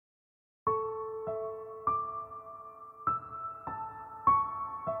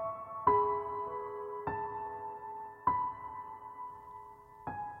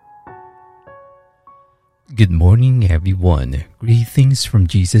Good morning, everyone. Greetings from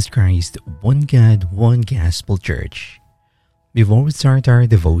Jesus Christ, one God, one Gospel Church. Before we start our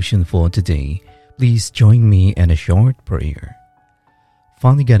devotion for today, please join me in a short prayer.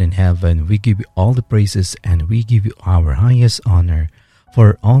 Father God in heaven, we give you all the praises and we give you our highest honor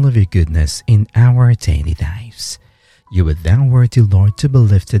for all of your goodness in our daily lives. You are thou worthy, Lord, to be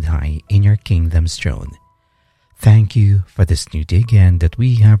lifted high in your kingdom's throne. Thank you for this new day again that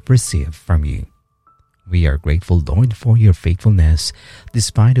we have received from you. We are grateful, Lord, for your faithfulness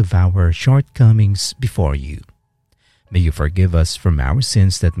despite of our shortcomings before you. May you forgive us from our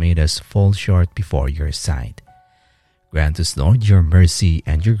sins that made us fall short before your sight. Grant us, Lord, your mercy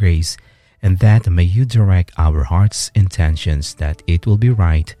and your grace, and that may you direct our heart's intentions that it will be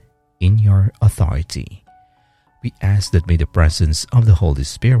right in your authority. We ask that may the presence of the Holy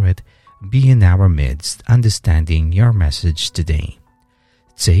Spirit be in our midst, understanding your message today.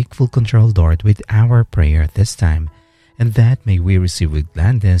 Take full control, Lord, with our prayer this time, and that may we receive with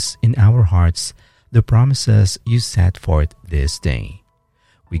gladness in our hearts the promises you set forth this day.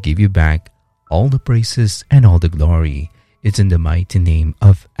 We give you back all the praises and all the glory. It's in the mighty name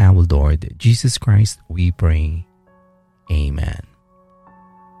of our Lord Jesus Christ we pray. Amen.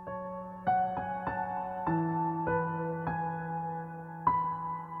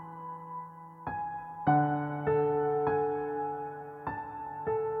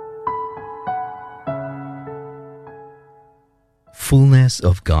 Fullness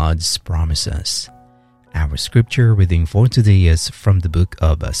of God's promises. Our scripture reading for today is from the book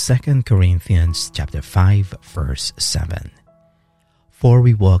of 2 Corinthians chapter 5 verse 7. For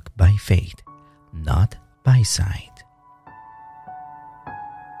we walk by faith, not by sight.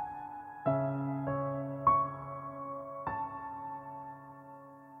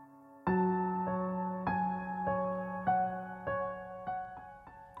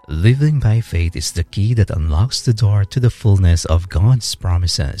 Living by faith is the key that unlocks the door to the fullness of God's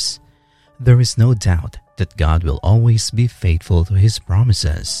promises. There is no doubt that God will always be faithful to His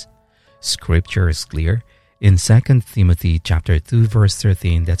promises. Scripture is clear in 2 Timothy chapter 2 verse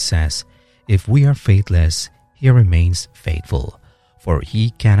 13 that says, "If we are faithless, He remains faithful, for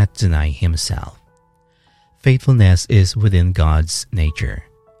He cannot deny Himself." Faithfulness is within God's nature,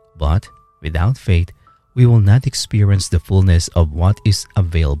 but without faith, we will not experience the fullness of what is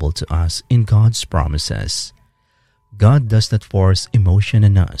available to us in God's promises. God does not force emotion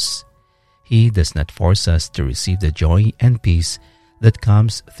in us. He does not force us to receive the joy and peace that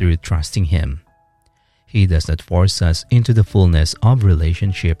comes through trusting Him. He does not force us into the fullness of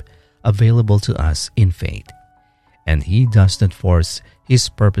relationship available to us in faith. And He does not force His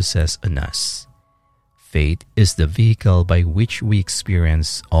purposes on us. Faith is the vehicle by which we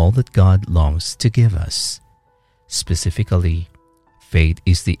experience all that God longs to give us. Specifically, faith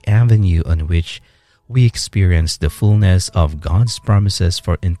is the avenue on which we experience the fullness of God's promises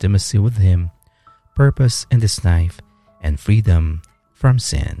for intimacy with Him, purpose in this life, and freedom from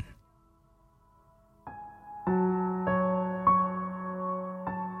sin.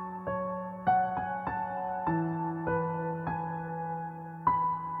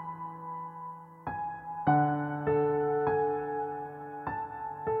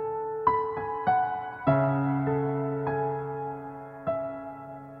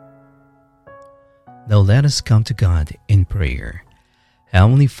 Now let us come to God in prayer.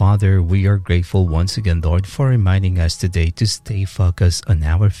 Heavenly Father, we are grateful once again, Lord, for reminding us today to stay focused on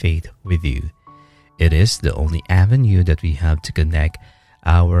our faith with you. It is the only avenue that we have to connect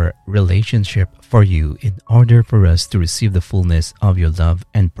our relationship for you in order for us to receive the fullness of your love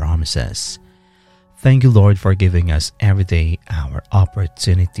and promises. Thank you, Lord, for giving us every day our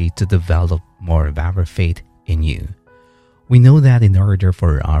opportunity to develop more of our faith in you. We know that in order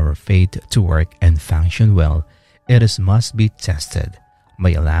for our faith to work and function well, it must be tested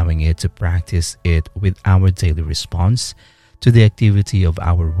by allowing it to practice it with our daily response to the activity of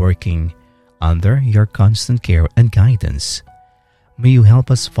our working under your constant care and guidance. May you help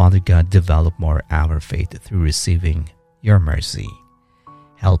us, Father God, develop more our faith through receiving your mercy.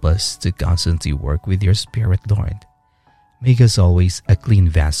 Help us to constantly work with your Spirit, Lord. Make us always a clean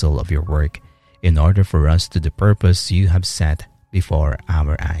vessel of your work in order for us to the purpose you have set before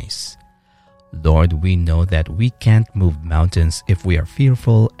our eyes. Lord, we know that we can't move mountains if we are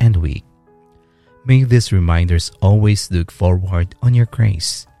fearful and weak. May these reminders always look forward on your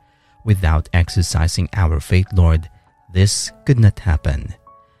grace. Without exercising our faith, Lord, this could not happen.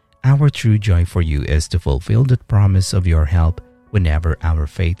 Our true joy for you is to fulfill the promise of your help whenever our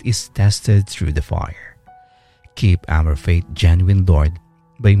faith is tested through the fire. Keep our faith genuine, Lord,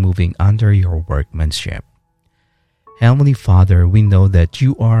 by moving under your workmanship. Heavenly Father, we know that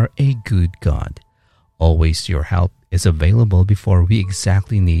you are a good God, Always your help is available before we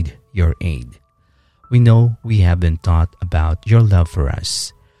exactly need your aid. We know we have been taught about your love for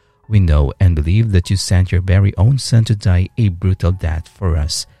us. We know and believe that you sent your very own Son to die a brutal death for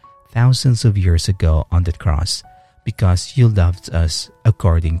us thousands of years ago on the cross because you loved us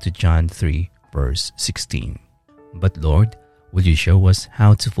according to John 3 verse 16. But Lord, will you show us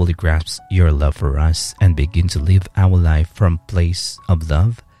how to fully grasp your love for us and begin to live our life from place of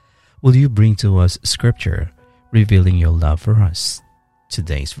love? Will you bring to us scripture revealing your love for us?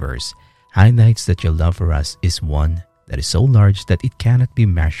 Today's verse highlights that your love for us is one that is so large that it cannot be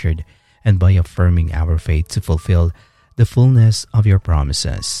measured, and by affirming our faith to fulfill the fullness of your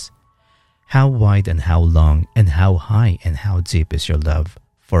promises. How wide and how long and how high and how deep is your love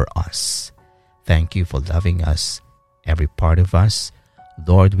for us? Thank you for loving us, every part of us.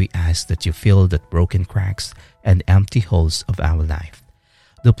 Lord, we ask that you fill the broken cracks and empty holes of our life,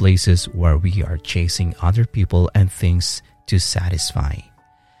 the places where we are chasing other people and things to satisfy.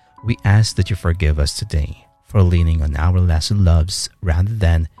 We ask that you forgive us today for leaning on our lesser loves rather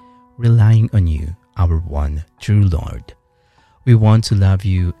than relying on you, our one true Lord. We want to love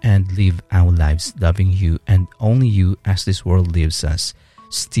you and live our lives loving you and only you as this world leaves us,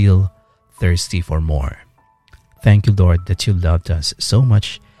 still thirsty for more. Thank you, Lord, that you loved us so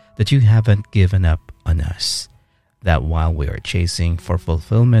much that you haven't given up on us, that while we are chasing for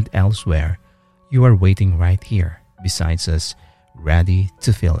fulfillment elsewhere, you are waiting right here beside us, ready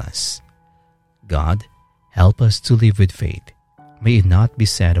to fill us. God, help us to live with faith. May it not be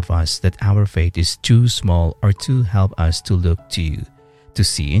said of us that our faith is too small or to help us to look to you, to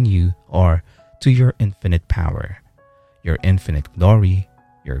see in you, or to your infinite power, your infinite glory,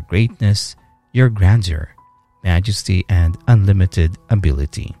 your greatness, your grandeur, majesty, and unlimited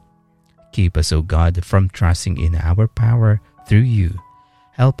ability. Keep us, O God, from trusting in our power through you.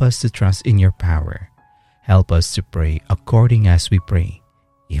 Help us to trust in your power. Help us to pray according as we pray,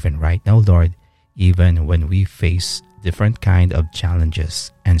 even right now, Lord, even when we face different kind of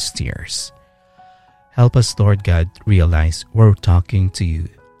challenges and steers. Help us, Lord God, realize we're talking to you,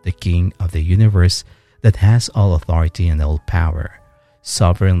 the King of the universe that has all authority and all power,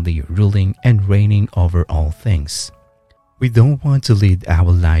 sovereignly ruling and reigning over all things. We don't want to lead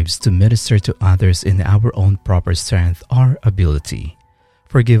our lives to minister to others in our own proper strength or ability.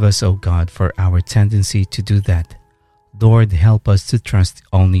 Forgive us, O God, for our tendency to do that. Lord, help us to trust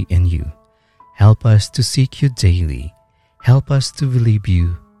only in you. Help us to seek you daily. Help us to believe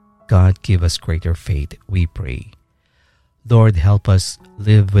you. God, give us greater faith, we pray. Lord, help us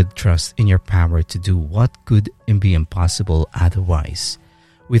live with trust in your power to do what could be impossible otherwise.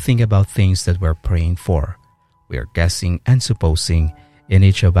 We think about things that we're praying for. We are guessing and supposing in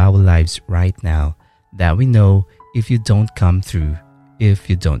each of our lives right now that we know if you don't come through, if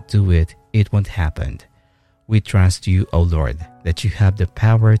you don't do it, it won't happen. We trust you, O Lord, that you have the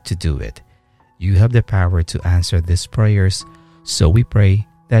power to do it. You have the power to answer these prayers, so we pray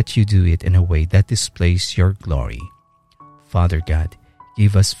that you do it in a way that displays your glory. Father God,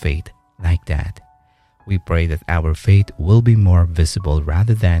 give us faith like that. We pray that our faith will be more visible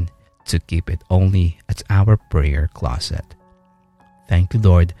rather than to keep it only at our prayer closet. Thank you,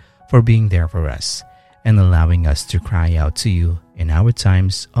 Lord, for being there for us and allowing us to cry out to you in our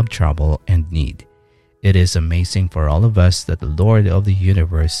times of trouble and need. It is amazing for all of us that the Lord of the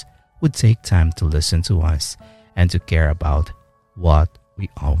universe would take time to listen to us and to care about what we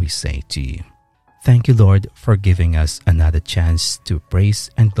always say to you. Thank you, Lord, for giving us another chance to praise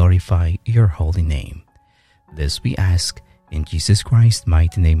and glorify your holy name. This we ask in Jesus Christ's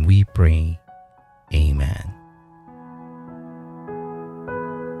mighty name we pray. Amen.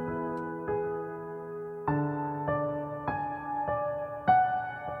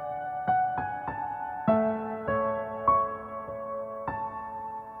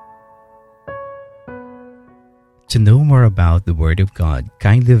 To know more about the Word of God,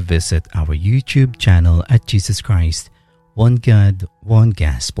 kindly visit our YouTube channel at Jesus Christ, One God, One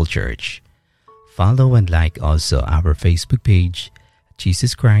Gospel Church. Follow and like also our Facebook page,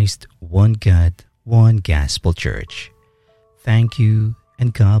 Jesus Christ, One God, One Gospel Church. Thank you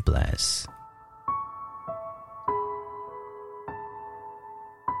and God bless.